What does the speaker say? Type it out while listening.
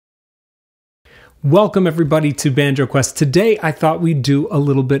Welcome everybody to Banjo Quest. Today I thought we'd do a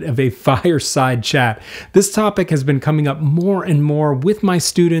little bit of a fireside chat. This topic has been coming up more and more with my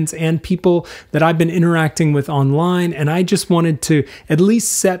students and people that I've been interacting with online, and I just wanted to at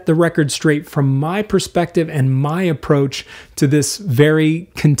least set the record straight from my perspective and my approach to this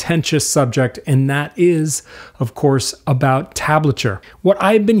very contentious subject, and that is, of course, about tablature. What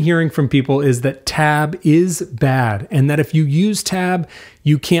I've been hearing from people is that tab is bad, and that if you use tab,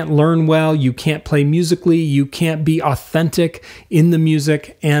 you can't learn well, you can't play musically, you can't be authentic in the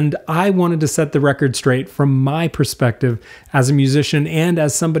music, and I wanted to set the record straight from my perspective as a musician and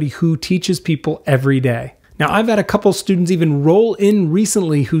as somebody who teaches people every day. Now, I've had a couple students even roll in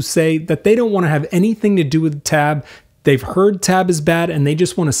recently who say that they don't want to have anything to do with tab. They've heard tab is bad and they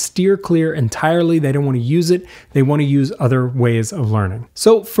just want to steer clear entirely. They don't want to use it. They want to use other ways of learning.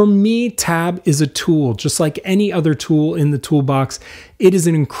 So for me, tab is a tool, just like any other tool in the toolbox. It is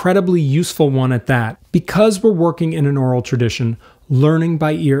an incredibly useful one at that. Because we're working in an oral tradition, learning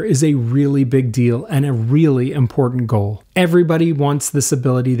by ear is a really big deal and a really important goal. Everybody wants this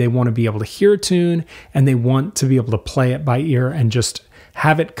ability. They want to be able to hear a tune and they want to be able to play it by ear and just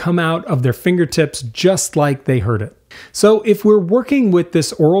have it come out of their fingertips just like they heard it. So if we're working with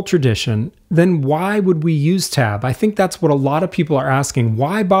this oral tradition, then why would we use tab? I think that's what a lot of people are asking.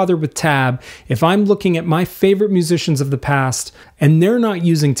 Why bother with tab if I'm looking at my favorite musicians of the past and they're not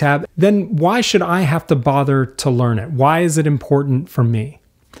using tab? Then why should I have to bother to learn it? Why is it important for me?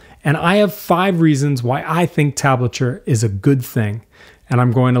 And I have 5 reasons why I think tablature is a good thing, and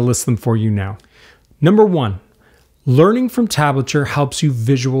I'm going to list them for you now. Number 1. Learning from tablature helps you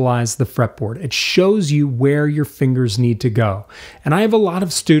visualize the fretboard. It shows you where your fingers need to go. And I have a lot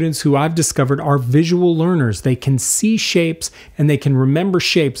of students who I've discovered are visual learners. They can see shapes and they can remember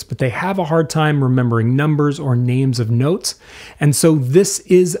shapes, but they have a hard time remembering numbers or names of notes. And so this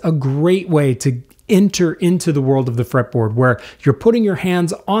is a great way to enter into the world of the fretboard where you're putting your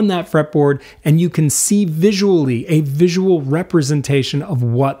hands on that fretboard and you can see visually a visual representation of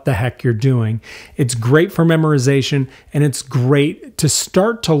what the heck you're doing. It's great for memorization and it's great to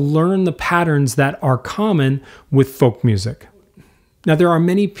start to learn the patterns that are common with folk music. Now, there are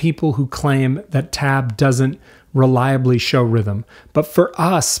many people who claim that tab doesn't reliably show rhythm, but for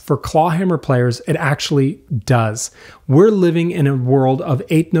us, for clawhammer players, it actually does. We're living in a world of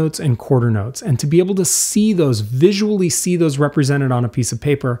 8 notes and quarter notes, and to be able to see those, visually see those represented on a piece of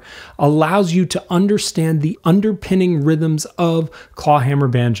paper allows you to understand the underpinning rhythms of clawhammer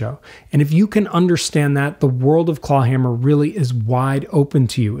banjo. And if you can understand that, the world of clawhammer really is wide open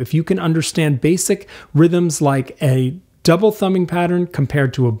to you. If you can understand basic rhythms like a double thumbing pattern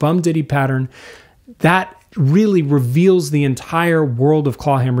compared to a bum diddy pattern, that really reveals the entire world of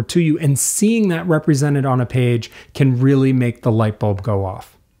clawhammer to you, and seeing that represented on a page can really make the light bulb go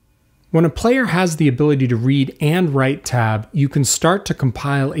off. When a player has the ability to read and write tab, you can start to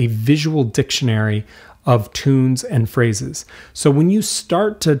compile a visual dictionary of tunes and phrases. So when you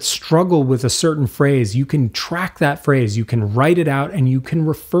start to struggle with a certain phrase, you can track that phrase, you can write it out, and you can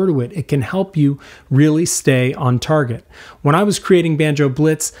refer to it. It can help you really stay on target. When I was creating Banjo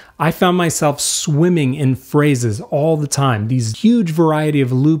Blitz, I found myself swimming in phrases all the time, these huge variety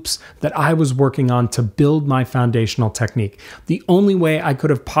of loops that I was working on to build my foundational technique. The only way I could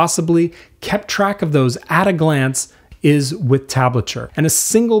have possibly kept track of those at a glance is with tablature. And a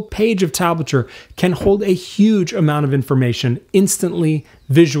single page of tablature can hold a huge amount of information instantly,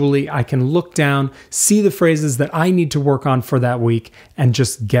 visually. I can look down, see the phrases that I need to work on for that week, and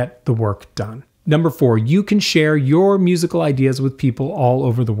just get the work done. Number 4, you can share your musical ideas with people all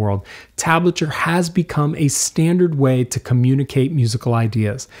over the world. Tablature has become a standard way to communicate musical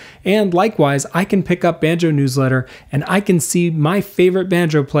ideas. And likewise, I can pick up Banjo Newsletter and I can see my favorite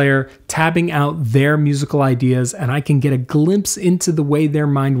banjo player tabbing out their musical ideas, and I can get a glimpse into the way their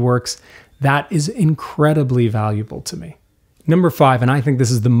mind works. That is incredibly valuable to me. Number 5, and I think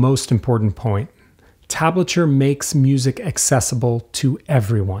this is the most important point, tablature makes music accessible to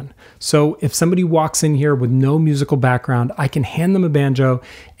everyone. So if somebody walks in here with no musical background, I can hand them a banjo,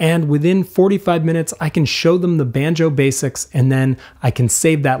 and within 45 minutes, I can show them the banjo basics, and then I can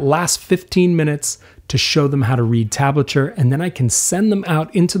save that last 15 minutes to show them how to read tablature, and then I can send them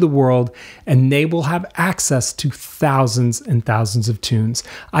out into the world and they will have access to thousands and thousands of tunes.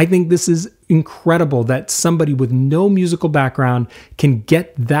 I think this is incredible that somebody with no musical background can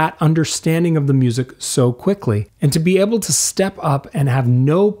get that understanding of the music so quickly. And to be able to step up and have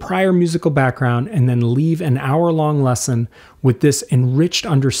no prior musical background and then leave an hour-long lesson with this enriched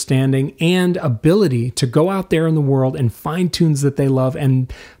understanding and ability to go out there in the world and find tunes that they love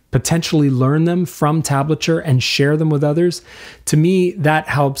and potentially learn them from tablature and share them with others, to me, that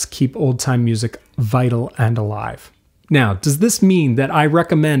helps keep old-time music vital, and alive. Now, does this mean that I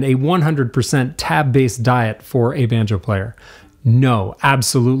recommend a 100% tab-based diet for a banjo player? No,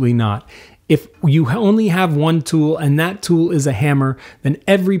 absolutely not. If you only have one tool and that tool is a hammer, then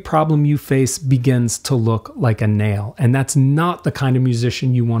every problem you face begins to look like a nail. And that's not the kind of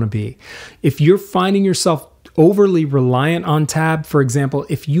musician you want to be. If you're finding yourself overly reliant on tab, for example,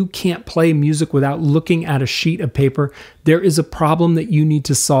 if you can't play music without looking at a sheet of paper, there is a problem that you need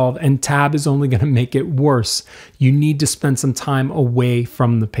to solve, and tab is only going to make it worse. You need to spend some time away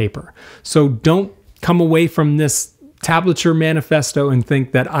from the paper. So don't come away from this Tablature Manifesto and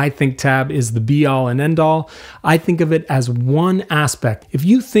think that I think tab is the be-all and end-all. I think of it as one aspect. If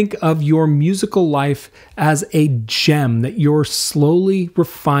you think of your musical life as a gem that you're slowly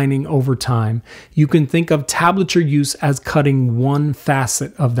refining over time, you can think of tablature use as cutting one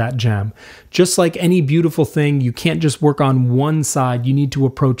facet of that gem. Just like any beautiful thing, you can't just work on one side. You need to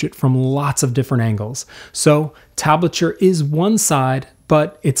approach it from lots of different angles. So tablature is one side,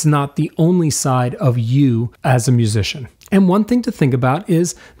 but it's not the only side of you as a musician. And one thing to think about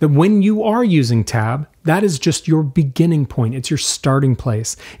is that when you are using tab, that is just your beginning point. It's your starting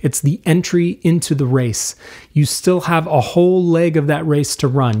place. It's the entry into the race. You still have a whole leg of that race to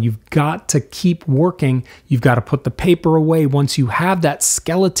run. You've got to keep working. You've got to put the paper away once you have that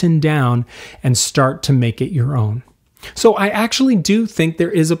skeleton down and start to make it your own. So I actually do think there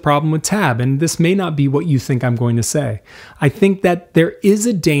is a problem with tab, and this may not be what you think I'm going to say. I think that there is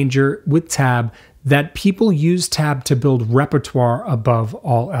a danger with tab that people use tab to build repertoire above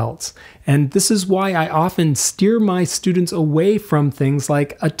all else. And this is why I often steer my students away from things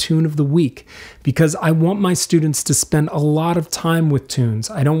like a tune of the week, because I want my students to spend a lot of time with tunes.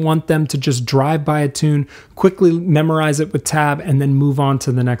 I don't want them to just drive by a tune, quickly memorize it with tab, and then move on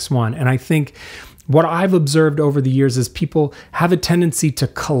to the next one. And I think what I've observed over the years is people have a tendency to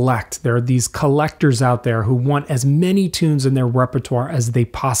collect. There are these collectors out there who want as many tunes in their repertoire as they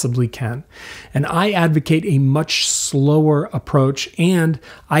possibly can. And I advocate a much slower approach, and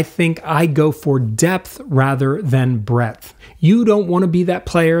I think I go for depth rather than breadth. You don't want to be that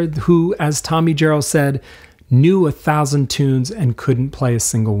player who, as Tommy Jarrell said, knew 1,000 tunes and couldn't play a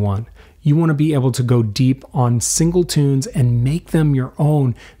single one. You want to be able to go deep on single tunes and make them your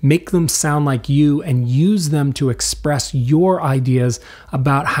own, make them sound like you, and use them to express your ideas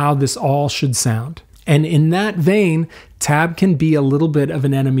about how this all should sound. And in that vein, tab can be a little bit of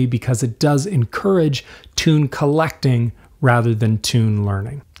an enemy because it does encourage tune collecting rather than tune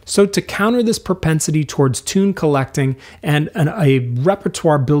learning. So to counter this propensity towards tune collecting and a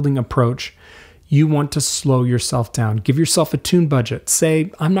repertoire building approach, you want to slow yourself down. Give yourself a tune budget. Say,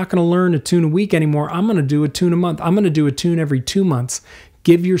 I'm not going to learn a tune a week anymore. I'm going to do a tune a month. I'm going to do a tune every 2 months.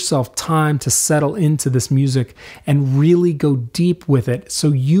 Give yourself time to settle into this music and really go deep with it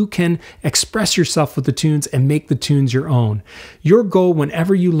so you can express yourself with the tunes and make the tunes your own. Your goal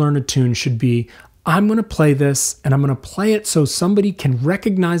whenever you learn a tune should be, I'm going to play this and I'm going to play it so somebody can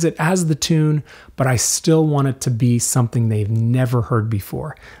recognize it as the tune, but I still want it to be something they've never heard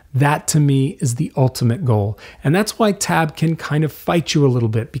before. That to me is the ultimate goal. And that's why tab can kind of fight you a little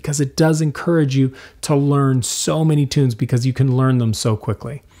bit, because it does encourage you to learn so many tunes because you can learn them so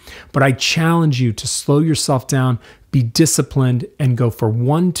quickly. But I challenge you to slow yourself down, be disciplined, and go for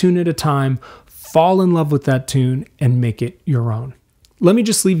one tune at a time, fall in love with that tune, and make it your own. Let me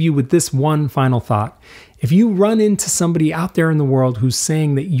just leave you with this one final thought. If you run into somebody out there in the world who's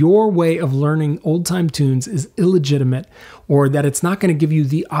saying that your way of learning old-time tunes is illegitimate, or that it's not going to give you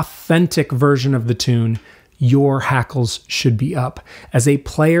the authentic version of the tune, your hackles should be up. As a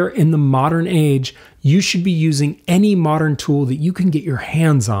player in the modern age, you should be using any modern tool that you can get your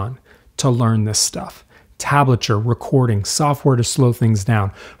hands on to learn this stuff. Tablature, recording, software to slow things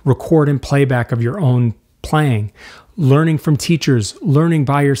down, record and playback of your own playing, learning from teachers, learning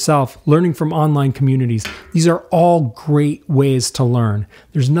by yourself, learning from online communities. These are all great ways to learn.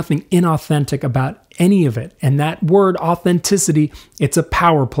 There's nothing inauthentic about any of it. And that word authenticity, it's a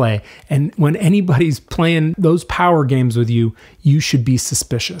power play. And when anybody's playing those power games with you, you should be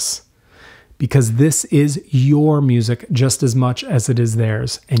suspicious. Because this is your music just as much as it is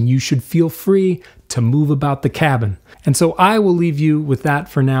theirs. And you should feel free to move about the cabin. And so I will leave you with that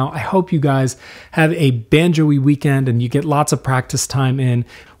for now. I hope you guys have a banjo-y weekend and you get lots of practice time in.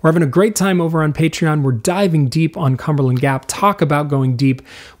 We're having a great time over on Patreon. We're diving deep on Cumberland Gap. Talk about going deep.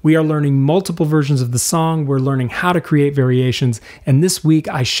 We are learning multiple versions of the song. We're learning how to create variations. And this week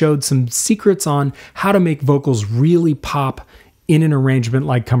I showed some secrets on how to make vocals really pop in an arrangement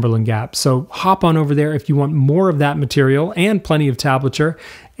like Cumberland Gap. So hop on over there if you want more of that material and plenty of tablature.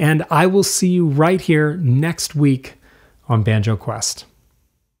 And I will see you right here next week on Banjo Quest.